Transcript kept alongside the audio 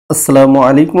আসসালামু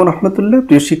আলাইকুম রহমতুল্লাহ।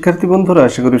 প্রিয় শিক্ষার্থী বন্ধুরা,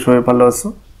 আশা করি সবাই ভালো আছো।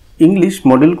 ইংলিশ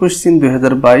মডেল কোশ্চেন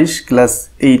 2022 ক্লাস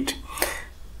 8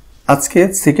 আজকে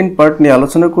সেকেন্ড পার্ট নিয়ে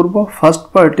আলোচনা করব। ফার্স্ট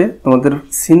পার্টে তোমাদের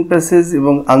সিন প্যাসেজ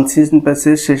এবং আনসিন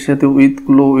প্যাসেজ, সেই সাথে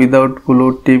উইথগুলো, উইদাউটগুলো,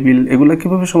 টেবিল, এগুলো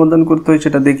কিভাবে সমাধান করতে হয়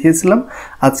সেটা দেখিয়েছিলাম।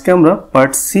 আজকে আমরা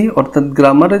পার্ট সি অর্থাৎ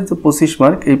গ্রামারের যে 25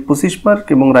 মার্ক, এই 25 মার্ক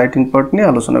এবং রাইটিং পার্ট নিয়ে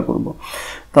আলোচনা করব।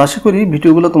 তো আশা করি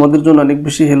ভিডিওগুলো তোমাদের জন্য অনেক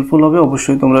বেশি হেল্পফুল হবে।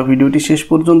 অবশ্যই তোমরা ভিডিওটি শেষ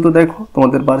পর্যন্ত দেখো।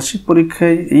 তোমাদের বার্ষিক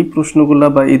পরীক্ষায় এই প্রশ্নগুলো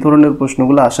বা এই ধরনের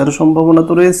প্রশ্নগুলো আসার সম্ভাবনা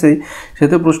তো রয়েছেই,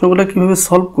 সাথে প্রশ্নগুলো কিভাবে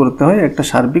সলভ করতে হয় একটা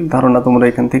সার্বিক ধারণা তোমরা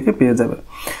এখান থেকে পেয়ে যাবে।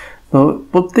 তো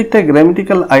প্রত্যেকটা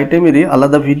গ্রামেটিক্যাল আইটেমেরই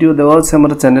আলাদা ভিডিও দেওয়া আছে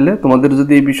আমার চ্যানেলে। তোমাদের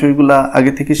যদি এই বিষয়গুলো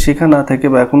আগে থেকে শেখা না থাকে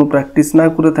বা এখনো প্র্যাকটিস না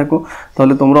করে থাকো,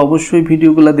 তাহলে তোমরা অবশ্যই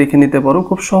ভিডিওগুলো দেখে নিতে পারো।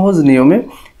 খুব সহজ নিয়মে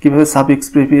কিভাবে সাফিক্স,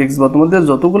 প্রিফিক্স বা তোমাদের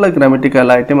যতগুলো গ্রামেটিক্যাল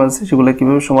আইটেম আছে সেগুলো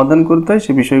কিভাবে সমাধান করতে হয়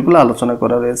সে বিষয়গুলো আলোচনা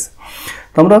করা রয়েছে।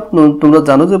 তোমরা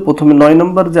জানো যে প্রথমে 9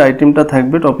 নম্বর যে আইটেমটা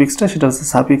থাকবে, টপিক্সটা, সেটা হচ্ছে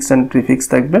সাফিক্স অ্যান্ড প্রিফিক্স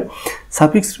থাকবে।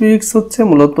 সাফিক্স প্রিফিক্স হচ্ছে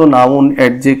মূলত নাউন,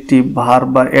 অ্যাডজেক্টিভ, ভার্ব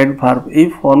বা অ্যাডভার্ব, এই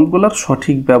ফর্মগুলোর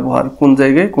সঠিক ব্যবহার, কোন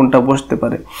জায়গায় কোনটা বসতে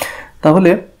পারে।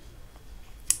 তাহলে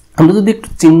আমরা যদি একটু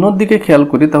চিহ্নর দিকে খেয়াল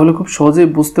করি তাহলে খুব সহজেই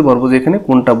বুঝতে পারবো যে এখানে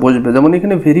কোনটা বসবে। যেমন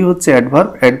এখানে ভেরি হচ্ছে অ্যাডভার্ব,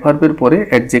 অ্যাডভার্বের পরে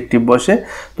অ্যাডজেক্টিভ বসে।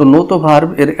 তো নো তো ভার্ব,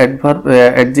 এর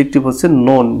অ্যাডজেক্টিভ হচ্ছে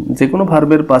নোন। যে কোনো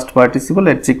ভার্বের পাস্ট পার্টিসিপল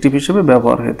অ্যাডজেক্টিভ হিসেবে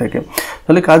ব্যবহার হয়ে থাকে।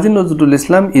 তাহলে Kazi Nazrul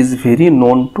Islam is very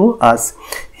known to us.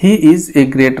 He is a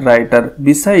great writer.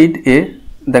 Beside a,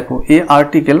 দেখো এ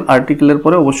আর্টিকেলের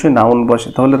পরে অবশ্যই নাউন বসে,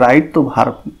 তাহলে রাইট তো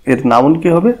ভার্ব, এর নাউন কি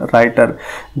হবে? রাইটার।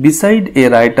 বিসাইড এ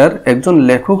রাইটার, একজন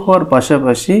লেখক হওয়ার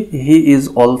পাশাপাশি he is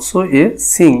also a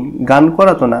Singh, গান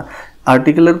করা তো না,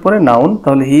 আর্টিকেলের পরে নাউন,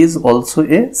 তাহলে he is also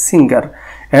a singer.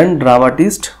 And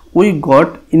dramatist we got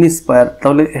inspire,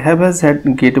 তাহলে হ্যাভ, হ্যাজ, হ্যাড,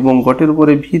 গেট এবং গটের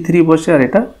উপরে V3 বসে আর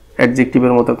এটা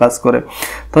অ্যাডজেক্টিভের মতো কাজ করে।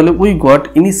 তাহলে উই গট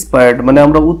ইন্সপায়ার্ড মানে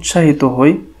আমরা উৎসাহিত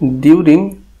হই, ডিউরিং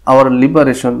আওয়ার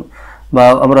লিবারেশন বা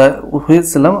আমরা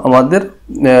হয়েছিলাম আমাদের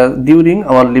ডিউরিং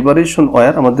আওয়ার লিবারেশন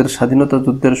ওয়ার, আমাদের স্বাধীনতা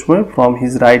যুদ্ধের সময়, ফ্রম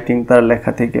হিজ রাইটিং, তার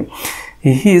লেখা থেকে।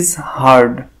 হিজ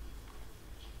হার্ড,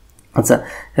 আচ্ছা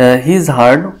his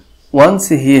hard once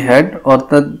he had,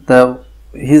 অর্থাৎ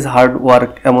হিজ হার্ড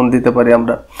ওয়ার্ক এমন দিতে পারি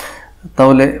আমরা।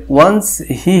 তাহলে once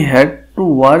he had to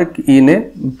work in a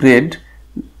bread,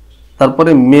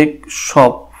 তারপরে make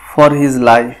shop for his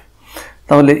life.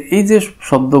 তাহলে এই যে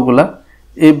শব্দগুলা,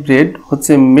 এ ব্রেড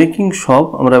হচ্ছে মেকিং শপ,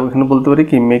 আমরা এখানে বলতে পারি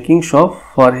কি মেকিং শপ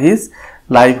ফর হিজ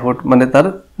লাইফহুড, মানে তার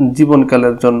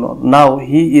জীবনকালের জন্য। নাও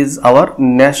he is our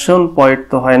national poet,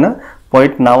 তো হয় না,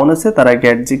 পয়েট নাউন আছে, তার আগে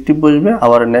অ্যাডজেক্টিভ বসবে,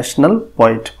 আওয়ার ন্যাশনাল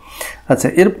পয়েট। আচ্ছা,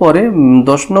 এরপরে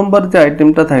 10 নম্বর যে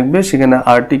আইটেমটা থাকবে সেখানে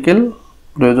আর্টিকেল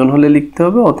প্রয়োজন হলে লিখতে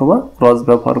হবে অথবা ক্রস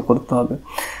ব্যবহার করতে হবে।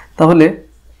 তাহলে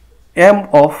এম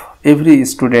অফ এভরি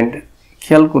স্টুডেন্ট,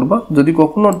 খেয়াল করবা যদি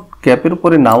কখনো ক্যাপের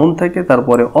পরে নাউন থাকে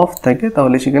তারপরে অফ থাকে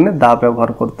তাহলে সেখানে দা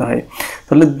ব্যবহার করতে হয়।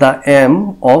 তাহলে the M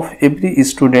of every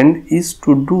student is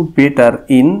to do better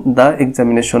in the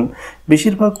examination,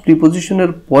 বেশিরভাগ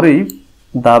প্রিপোজিশনের পরেই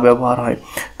দা ব্যবহার হয়,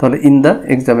 তাহলে in the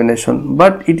examination.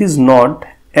 But it is not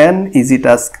an easy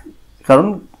task, কারণ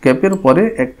ক্যাপের পরে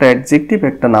একটা অ্যাডজেক্টিভ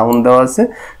একটা নাউন দেওয়া আছে,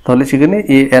 তাহলে সেখানে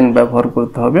এ এন ব্যবহার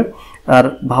করতে হবে, আর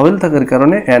ভাওয়েল থাকার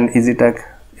কারণে an easy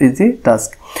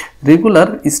task. Regular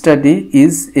study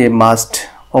is a must,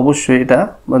 অবশ্যই এটা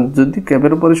যদি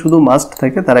ক্যাপের উপরে শুধু মাস্ট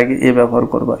থাকে তার আগে এ ব্যবহার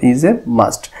করবা, is a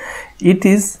must. It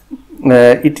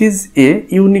is a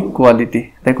unique quality,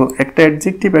 দেখো একটা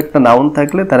অ্যাডজেক্টিভ একটা নাউন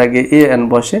থাকলে তার আগে এ এন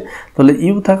বসে, তাহলে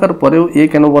ইউ থাকার পরেও এ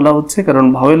কেন বলা হচ্ছে? কারণ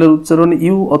ভাওয়েলের উচ্চারণ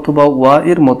ইউ অথবা ওয়া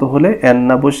এর মতো হলে এন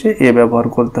না বসে এ ব্যবহার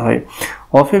করতে হয়।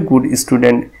 Of a good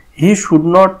student,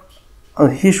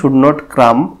 he should not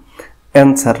crumb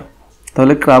answer,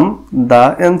 তাহলে ক্রাম দ্য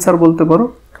অ্যান্সার বলতে পারো,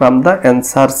 ক্রাম দ্য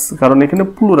অ্যান্সার্স, কারণ এখানে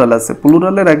প্লুরাল আছে,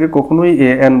 প্লুরালের আগে কখনোই এ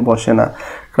এন বসে না।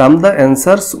 ক্রাম the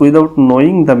answers without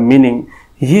knowing the meaning,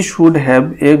 he should have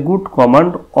a good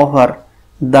command over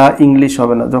the English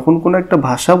হবে না, যখন কোনো একটা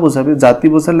ভাষা বোঝাবে, জাতি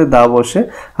বোঝালে দা বসে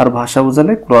আর ভাষা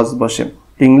বোঝালে ক্রস বসে।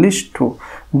 English to,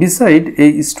 beside a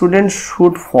student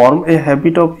should form a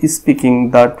habit of speaking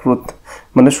the truth,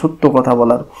 মানে সত্য কথা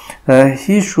বলার।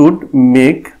 He should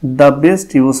make the best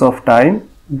use of time,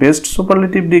 best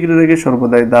superlative degree রেখে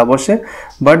সর্বদাই দা বসে।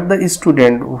 বাট দ্য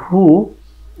স্টুডেন্ট হু,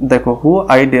 দেখো হু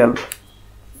আইডিয়াল,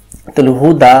 তাহলে হু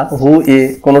দা, হু এ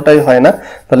কোনোটাই হয় না,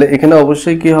 তাহলে এখানে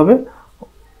অবশ্যই কি হবে?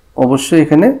 অবশ্যই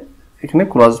এখানে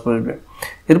ক্রস বসবে।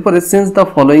 এরপরে চেঞ্জ দ্য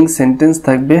ফলোয়িং সেন্টেন্স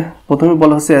থাকবে। প্রথমে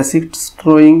বলা হচ্ছে acid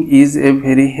throwing is a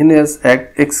very heinous act,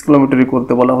 exclamatory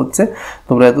করতে বলা হচ্ছে।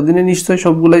 তোমরা এতদিনে নিশ্চয়ই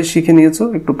সবগুলাই শিখে নিয়েছো,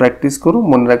 একটু প্র্যাকটিস করো।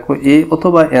 মনে রাখো এ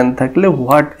অথবা এন থাকলে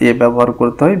হোয়াট এ ব্যবহার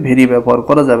করতে হয়, ভেরি ব্যবহার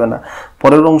করা যাবে না।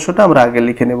 পরের অংশটা আমরা আগে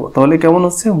লিখে নেব। তাহলে কেমন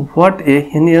হচ্ছে, what a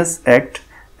heinous act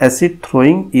acid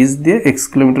throwing is দিয়ে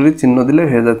এক্সক্লেমেটরি চিহ্ন দিলে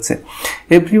হয়ে যাচ্ছে।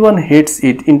 এভরিওয়ান হেটস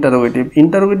ইট, ইন্টারোগেটিভ।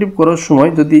 ইন্টারোগেটিভ করার সময়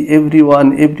যদি এভরিওয়ান,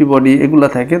 এভরিবডি এগুলো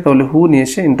থাকে তাহলে হু নিয়ে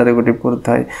এসে ইন্টারোগেটিভ করতে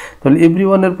হয়। তাহলে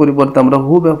এভরিওয়ানের পরিবর্তে আমরা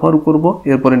হু ব্যবহার করব।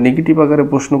 এরপরে নেগেটিভ আকারে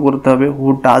প্রশ্ন করতে হবে, who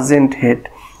doesn't hate,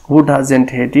 who doesn't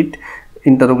hate it,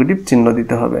 interrogative চিহ্ন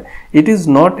দিতে হবে। It is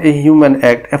not a human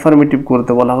act, affirmative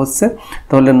করতে বলা হচ্ছে।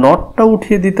 তাহলে নটটা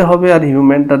উঠিয়ে দিতে হবে আর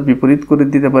হিউম্যানটার বিপরীত করে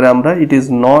দিতে পারে আমরা it is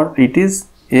not,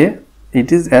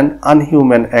 it is an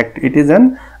unhuman act, it is an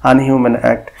unhuman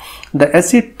act. The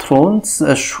acid thrown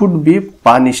should be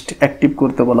punished, active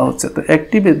করতে বলা হচ্ছে। তো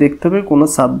অ্যাক্টিভে দেখতে হবে কোনো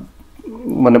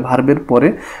মানে ভার্বের পরে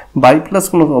বাই প্লাস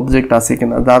কোনো অবজেক্ট আছে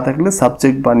কিনা, যা থাকলে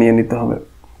সাবজেক্ট বানিয়ে নিতে হবে।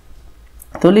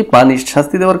 তাহলে পানিশ,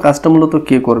 শাস্তি দেওয়ার কাজটা মূলত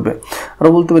কে করবে? আরও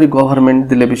বলতে পারি গভর্নমেন্ট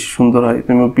দিলে বেশি সুন্দর হয়।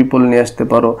 তুমি পিপল নিয়ে আসতে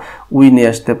পারো, উই নিয়ে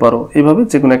আসতে পারো, এভাবে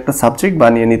যে কোনো একটা সাবজেক্ট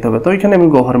বানিয়ে নিতে হবে। তো এখানে আমি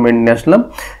গভর্নমেন্ট নিয়ে আসলাম।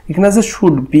 এখানে আছে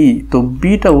শুড বি, তো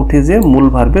বিটা উঠে যে মূল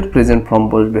ভার্বের প্রেজেন্ট ফর্ম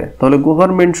বসবে। তাহলে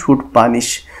government should punish,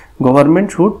 government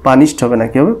should punished হবে না,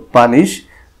 কি হবে? পানিশ,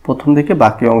 প্রথম থেকে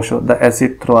বাকি অংশ the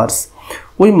acid থ্রোয়ার্স।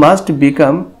 We must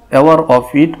become aware of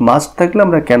it, must থাকলে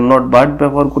আমরা ক্যান নট বাট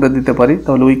ব্যবহার করে দিতে পারি।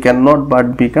 তাহলে we can not but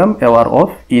become aware of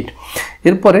it.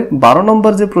 এরপরে 12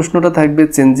 নম্বর যে প্রশ্নটা থাকবে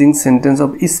চেঞ্জিং সেন্টেন্স অফ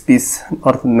স্পিচ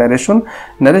অর্থাৎ ন্যারেশন।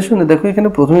 ন্যারেশনে দেখো এখানে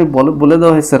প্রথমে বলে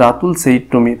দেওয়া হয়েছে রাতুল সেইড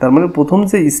টু মি, তার মানে প্রথম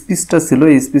যে স্পিচটা ছিল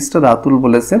এই স্পিচটা রাতুল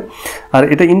বলেছে। আর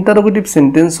এটা ইন্টারোগেটিভ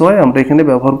সেন্টেন্স হয়, আমরা এখানে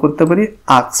ব্যবহার করতে পারি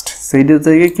আক্সড, সেইডের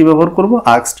জায়গায় কি ব্যবহার করব?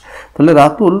 আক্সড। তাহলে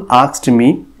রাতুল আক্সড মি,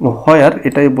 হোয়ার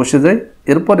এটাই বসে যায়।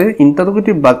 এরপরে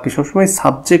ইন্টারোগেটিভ বাক্যে সবসময়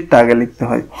সাবজেক্টটা আগে লিখতে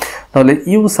হয়। তাহলে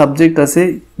ইউ সাবজেক্ট আছে,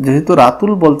 যেহেতু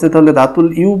রাতুল বলছে তাহলে রাতুল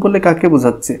ইউ বলে কাকে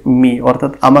বোঝাচ্ছে? মি,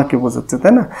 অর্থাৎ আমাকে বোঝাচ্ছে,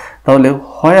 তাই না? তাহলে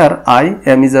হোয়ার আই,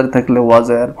 অ্যামিজার থাকলে was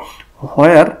were,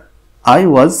 where I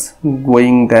was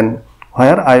going then,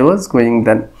 where I was going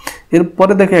then.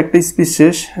 এরপরে দেখো একটা স্পিচ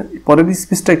শেষ, পরের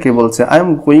স্পিচটা কে বলছে? I am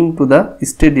going to the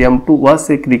stadium to watch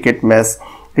A cricket match.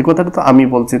 এই কথাটা তো আমি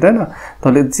বলছি, তাই না?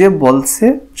 তাহলে যে বলছে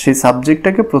সেই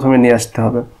সাবজেক্টটাকে প্রথমে নিয়ে আসতে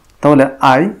হবে। তাহলে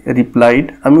আই রিপ্লাইড,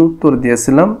 আমি উত্তর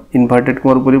দিয়েছিলাম, ইনভার্টেড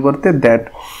কমার পরিবর্তে দ্যাট।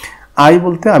 আই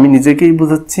বলতে আমি নিজেকেই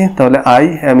বোঝাচ্ছি, তাহলে আই,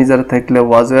 অ্যামিজার থাকলে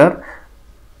was were,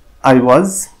 I was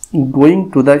going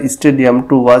to the stadium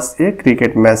to watch A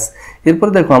cricket match.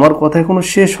 এরপরে দেখো আমার কথা এখনো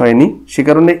শেষ হয়নি, সে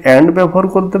কারণে অ্যান্ড ব্যবহার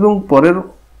করতে হবে এবং পরের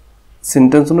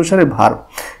সেন্টেন্স অনুসারে ভার্ব।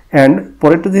 অ্যান্ড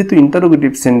পরেরটা যেহেতু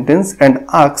ইন্টারোগেটিভ সেন্টেন্স, অ্যান্ড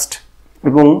আক্সড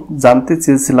এবং জানতে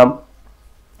চেয়েছিলাম,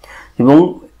 এবং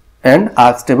অ্যান্ড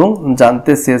আক্সড এবং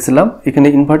জানতে চেয়েছিলাম, এখানে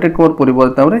ইনভার্টেড কমার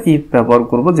পরিবর্তে আমরা ইফ ব্যবহার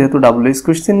করব, যেহেতু ডাব্লিউএস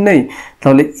কোশ্চেন নেই।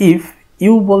 তাহলে ইফ,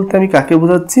 ইউ বলতে আমি কাকে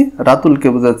বোঝাচ্ছি? রাতুলকে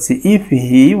বোঝাচ্ছি। If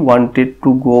he wanted to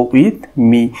go with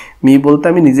me, me বলতে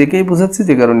আমি নিজেকেই বোঝাচ্ছি,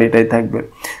 যে কারণে এটাই থাকবে।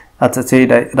 আচ্ছা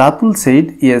সেইটাই, রাতুল সেইড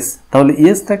ইয়েস, তাহলে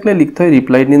ইয়েস থাকলে লিখতে হয়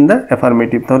রিপ্লাইড ইন দ্য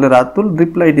অ্যাফার্মেটিভ। তাহলে Ratul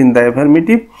replied in the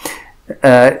affirmative,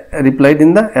 replied in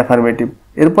the affirmative.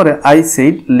 এরপরে I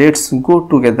said let's go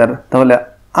together, তাহলে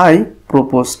I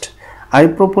proposed, I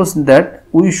proposed that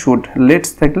we should, let's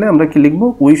থাকলে আমরা কি লিখবো?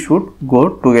 We should go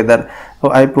together. তো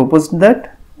I proposed that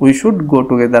we should go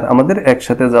together, আমাদের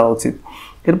একসাথে যাওয়া উচিত।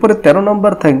 এরপরে 13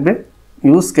 নম্বর থাকবে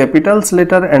use Capitals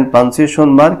letter and punctuation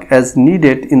mark as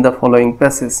needed in the following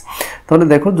passage. তাহলে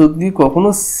দেখো যদি কখনো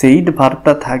সেইড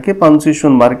ভার্বটা থাকে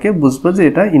পাঞ্চুয়েশন মার্কে, বুঝবো যে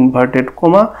এটা ইনভার্টেড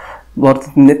কমা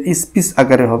স্পিচ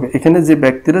আকারে হবে। এখানে যে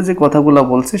ব্যক্তিরা যে কথাগুলো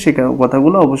বলছে সে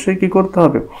কথাগুলো অবশ্যই কি করতে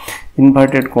হবে?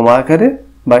 ইনভার্টেড কমা আকারে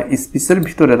বা স্পিচের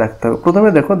ভিতরে রাখতে হবে। প্রথমে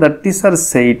দেখো দ্য টিচার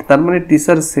সেইড, তার মানে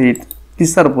টিচার সেইড,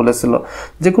 টিচার বলেছিল।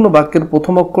 যে কোনো বাক্যের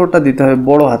প্রথম অক্ষরটা দিতে হবে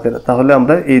বড় হাতের, তাহলে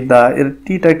আমরা এই দা এর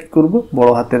টিটা কি করব?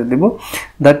 বড় হাতের দেব।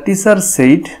 দ্য টিচার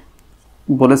সেইড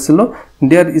বলেছিল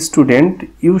ডিয়ার স্টুডেন্ট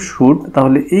ইউ শুড,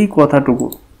 তাহলে এই কথাটুকু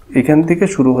এখান থেকে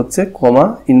শুরু হচ্ছে কমা,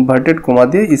 ইনভার্টেড কমা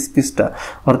দিয়ে স্পিচটা,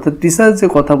 অর্থাৎ টিচার যে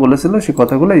কথা বলেছিল সেই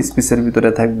কথাগুলো স্পিচের ভিতরে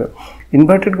থাকবে।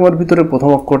 ইনভার্টেড কমার ভিতরে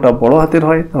প্রথম অক্ষরটা বড় হাতের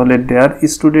হয়, তাহলে ডিয়ার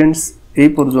স্টুডেন্টস এই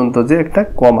পর্যন্ত যে একটা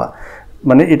কমা,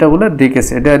 মানে এটা বলে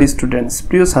ডেকেছে, ডিয়ার স্টুডেন্টস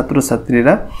প্রিয়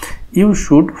ছাত্রছাত্রীরা, you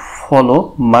should follow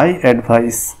my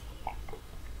advice.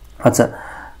 আচ্ছা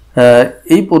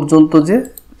এই পর্যন্ত যে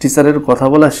টিচারের কথা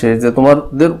বলা শেষ, যে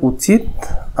তোমাদের উচিত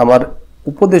আমার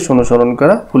উপদেশ অনুসরণ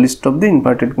করা, ফুল স্টপ দিয়ে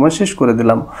ইনভার্টেড কমা শেষ করে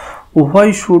দিলাম। Why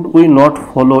should we not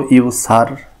follow you sir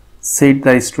said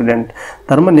the student,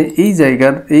 তার মানে এই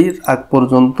জায়গার এই আগ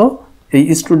পর্যন্ত এই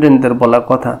স্টুডেন্টদের বলা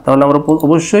কথা, তাহলে আমরা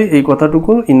অবশ্যই এই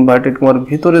কথাটুকু ইনভার্টেড কমার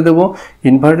ভিতরে দেব।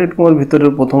 ইনভার্টেড কমার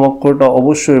ভিতরের প্রথম অক্ষরটা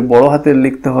অবশ্যই বড় হাতের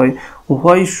লিখতে হয়।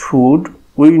 Why should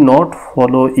we not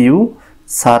follow you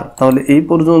sir, তাহলে এই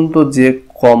পর্যন্ত যে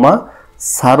কমা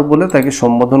স্যার বলে তাকে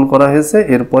সম্বোধন করা হয়েছে,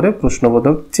 এরপরে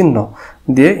প্রশ্নবোধক চিহ্ন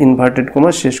দিয়ে ইনভার্টেড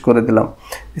কমা শেষ করে দিলাম।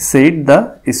 সেইড দ্য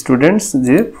স্টুডেন্টস,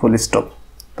 যে ফুল স্টপ।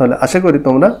 তাহলে আশা করি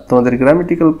তোমরা তোমাদের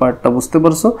গ্রামেটিক্যাল পার্টটা বুঝতে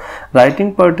পারছো। রাইটিং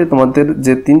পার্টে তোমাদের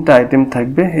যে 3টা আইটেম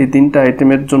থাকবে, এই 3টা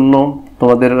আইটেমের জন্য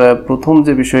তোমাদের প্রথম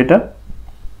যে বিষয়টা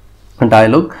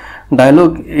ডায়লগ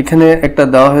এখানে একটা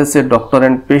দেওয়া হয়েছে ডক্টর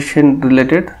অ্যান্ড পেশেন্ট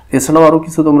রিলেটেড। এছাড়াও আরও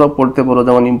কিছু তোমরা পড়তে পারো,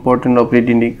 যেমন important of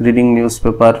reading news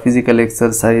paper, physical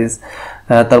exercise,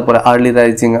 তারপরে আর্লি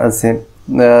রাইজিং আছে।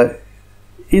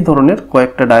 এই ধরনের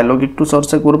কয়েকটা ডায়লগ একটু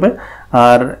চর্চা করবে।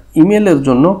 আর ইমেলের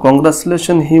জন্য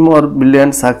congratulation him or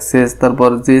brilliant success, তারপর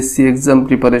জেএসসি এক্সাম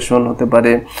প্রিপারেশন হতে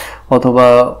পারে, অথবা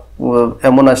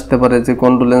এমন আসতে পারে যে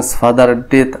কন্ডোলেন্স ফাদার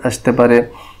ডেথ আসতে পারে।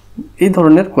 এই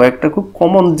ধরনের কয়েকটা খুব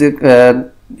কমন যে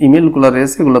ইমেলগুলো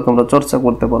রয়েছে এগুলো তোমরা চর্চা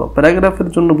করতে পারো। প্যারাগ্রাফের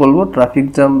জন্য বলবো ট্রাফিক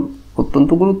জ্যাম অত্যন্ত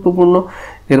গুরুত্বপূর্ণ।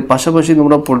 এর পাশাপাশি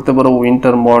তোমরা পড়তে পারো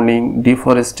winter morning,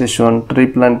 deforestation, tree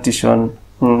plantation,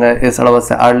 এছাড়াও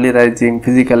আছে আর্লি রাইজিং,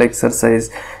 ফিজিক্যাল এক্সারসাইজ।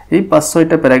 এই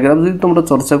 5-6টা প্যারাগ্রাফ যদি তোমরা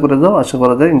চর্চা করে যাও, আশা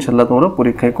করা যায় ইনশাল্লাহ তোমরা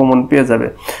পরীক্ষায় কমন পেয়ে যাবে।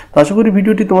 তো আশা করি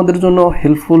ভিডিওটি তোমাদের জন্য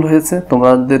হেল্পফুল হয়েছে।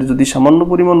 তোমাদের যদি সামান্য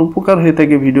পরিমাণ উপকার হয়ে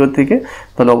থাকে ভিডিও থেকে,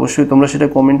 তাহলে অবশ্যই তোমরা সেটা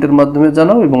কমেন্টের মাধ্যমে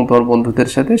জানাও এবং তোমার বন্ধুদের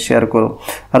সাথে শেয়ার করো।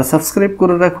 আর সাবস্ক্রাইব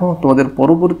করে রাখো তোমাদের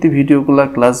পরবর্তী ভিডিওগুলো,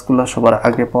 ক্লাসগুলো সবার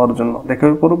আগে পাওয়ার জন্য। দেখা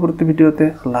হবে পরবর্তী ভিডিওতে।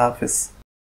 আল্লাহ হাফেজ।